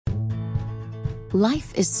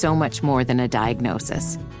Life is so much more than a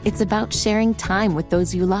diagnosis. It's about sharing time with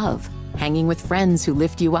those you love, hanging with friends who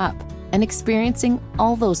lift you up, and experiencing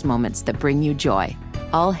all those moments that bring you joy.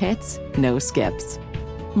 All hits, no skips.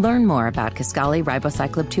 Learn more about Kisqali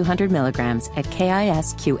Ribociclib 200 milligrams at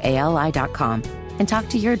KISQALI.com and talk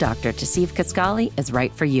to your doctor to see if Kisqali is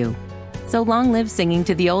right for you. So long live singing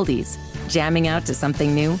to the oldies, jamming out to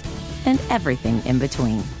something new, and everything in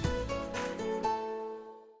between.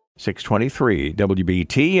 623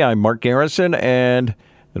 WBT. I'm Mark Garrison, and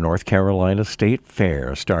the North Carolina State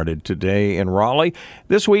Fair started today in Raleigh.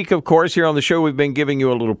 This week, of course, here on the show, we've been giving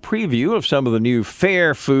you a little preview of some of the new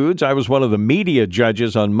fair foods. I was one of the media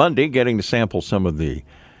judges on Monday, getting to sample some of the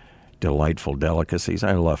delightful delicacies.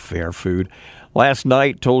 I love fair food. Last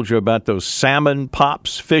night, told you about those salmon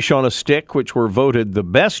pops, fish on a stick, which were voted the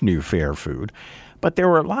best new fair food. But there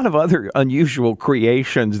were a lot of other unusual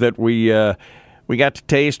creations that we got to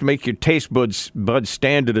taste, make your taste buds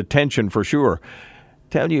stand at attention for sure.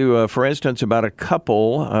 Tell you, for instance, about a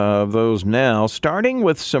couple of those now, starting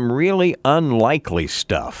with some really unlikely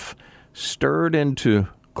stuff stirred into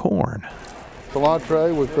corn.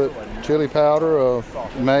 Cilantro, we put chili powder,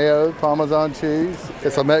 mayo, Parmesan cheese.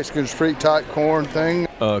 It's a Mexican street-type corn thing.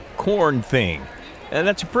 A corn thing. And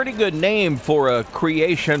that's a pretty good name for a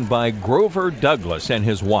creation by Grover Douglas and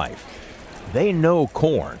his wife. They know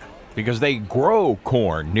corn because they grow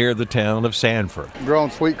corn near the town of Sanford. Grown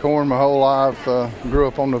sweet corn my whole life, grew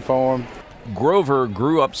up on the farm. Grover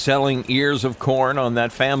grew up selling ears of corn on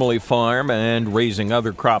that family farm and raising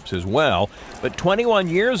other crops as well. But 21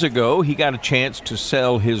 years ago, he got a chance to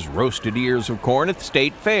sell his roasted ears of corn at the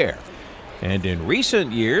state fair. And in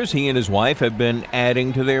recent years, he and his wife have been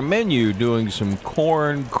adding to their menu, doing some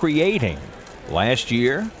corn creating. Last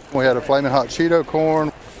year, we had a Flaming Hot Cheeto corn.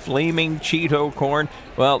 Flaming Cheeto corn.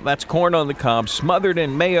 Well, that's corn on the cob, smothered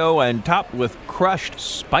in mayo and topped with crushed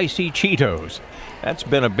spicy Cheetos. That's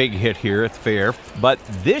been a big hit here at the fair. But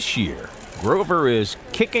this year, Grover is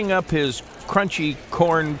kicking up his crunchy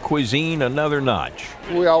corn cuisine another notch.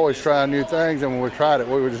 We always try new things, and when we tried it,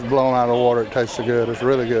 we were just blown out of the water. It tastes so good. It's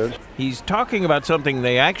really good. He's talking about something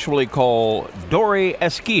they actually call Dory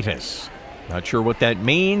Esquites. Not sure what that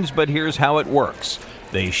means, but here's how it works.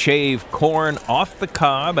 They shave corn off the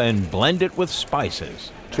cob and blend it with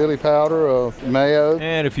spices. Chili powder, mayo.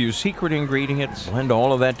 And a few secret ingredients. Blend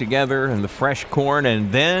all of that together and the fresh corn,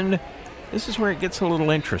 and then this is where it gets a little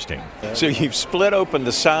interesting. So you've split open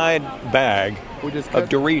the side bag of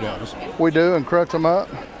Doritos. We do, and crunch them up.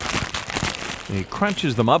 He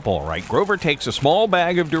crunches them up all right. Grover takes a small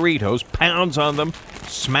bag of Doritos, pounds on them,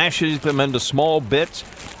 smashes them into small bits.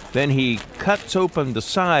 Then he cuts open the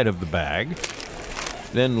side of the bag,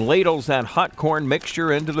 then ladles that hot corn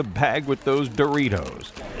mixture into the bag with those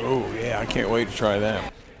Doritos. Oh, yeah, I can't wait to try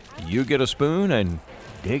that. You get a spoon and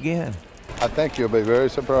dig in. I think you'll be very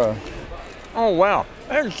surprised. Oh, wow.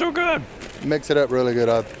 That's so good. Mix it up really good.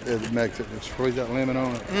 It makes it. Squeeze that lemon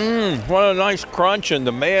on it. What a nice crunch, and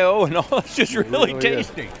the mayo and all. It's just really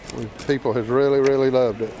tasty. People have really, really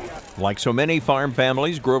loved it. Like so many farm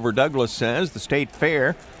families, Grover Douglas says the state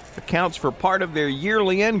fair accounts for part of their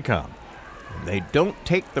yearly income. They don't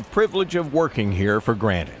take the privilege of working here for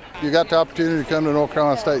granted. You got the opportunity to come to North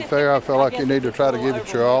Carolina State Fair. I feel like you need to try to give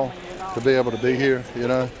it your all to be able to be here, you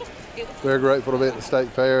know. Very grateful to be at the state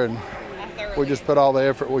fair, and we just put all the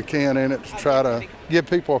effort we can in it to try to give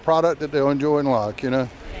people a product that they'll enjoy and like, you know.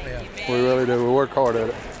 We really do. We work hard at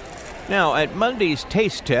it. Now, at Monday's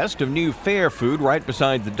taste test of new fair food right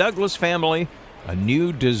beside the Douglas family, a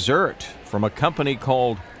new dessert from a company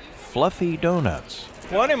called Fluffy Donuts.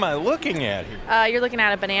 What am I looking at here? You're looking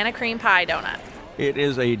at a banana cream pie donut. It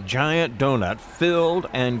is a giant donut filled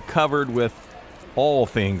and covered with all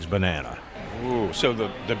things banana. Ooh, so the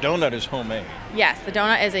donut is homemade. Yes, the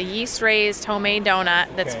donut is a yeast-raised homemade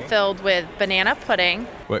donut that's filled with banana pudding.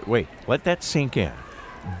 Wait, let that sink in.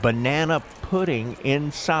 Banana pudding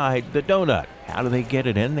inside the donut. How do they get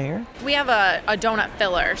it in there? We have a donut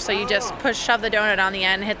filler, so you just shove the donut on the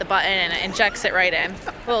end, hit the button, and it injects it right in.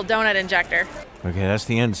 A little donut injector. Okay, that's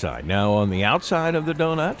the inside. Now on the outside of the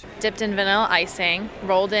donut? Dipped in vanilla icing,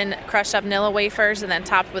 rolled in crushed up vanilla wafers, and then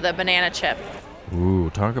topped with a banana chip. Ooh,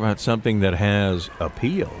 talk about something that has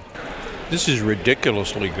appeal. This is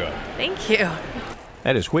ridiculously good. Thank you.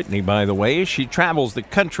 That is Whitney, by the way. She travels the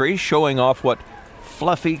country showing off what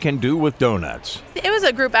Fluffy can do with donuts. It was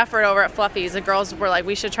a group effort over at Fluffy's. The girls were like,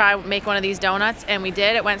 we should try make one of these donuts, and we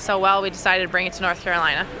did. It went so well, we decided to bring it to North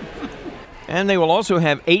Carolina. And they will also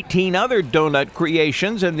have 18 other donut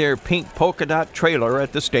creations in their pink polka dot trailer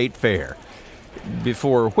at the state fair.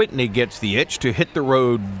 Before Whitney gets the itch to hit the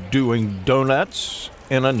road doing donuts,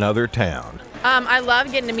 in another town? I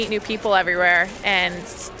love getting to meet new people everywhere and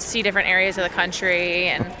see different areas of the country,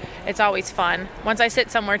 and it's always fun. Once I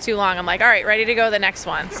sit somewhere too long, I'm like, all right, ready to go to the next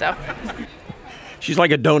one. So. She's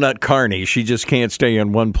like a donut carny. She just can't stay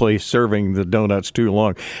in one place serving the donuts too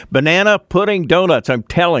long. Banana pudding donuts, I'm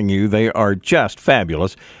telling you, they are just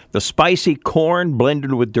fabulous. The spicy corn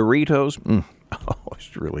blended with Doritos, oh,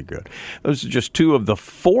 it's really good. Those are just 2 of the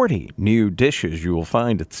 40 new dishes you will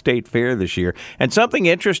find at the State Fair this year. And something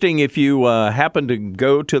interesting, if you happen to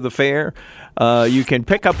go to the fair, you can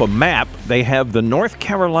pick up a map. They have the North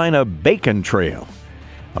Carolina Bacon Trail,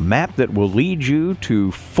 a map that will lead you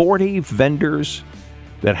to 40 vendors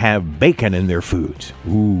that have bacon in their foods.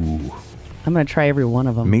 Ooh. I'm going to try every one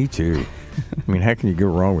of them. Me too. I mean, how can you go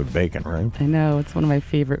wrong with bacon, right? I know. It's one of my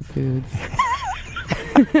favorite foods.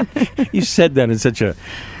 You said that in such a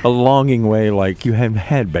longing way, like you haven't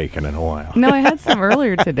had bacon in a while. No, I had some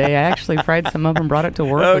earlier today. I actually fried some up and brought it to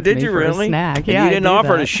work with did me you for really? a snack. And yeah, you didn't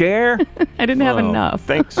offer to share? I didn't have enough.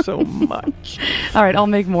 Thanks so much. All right, I'll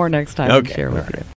make more next time and Okay, share with all right. you.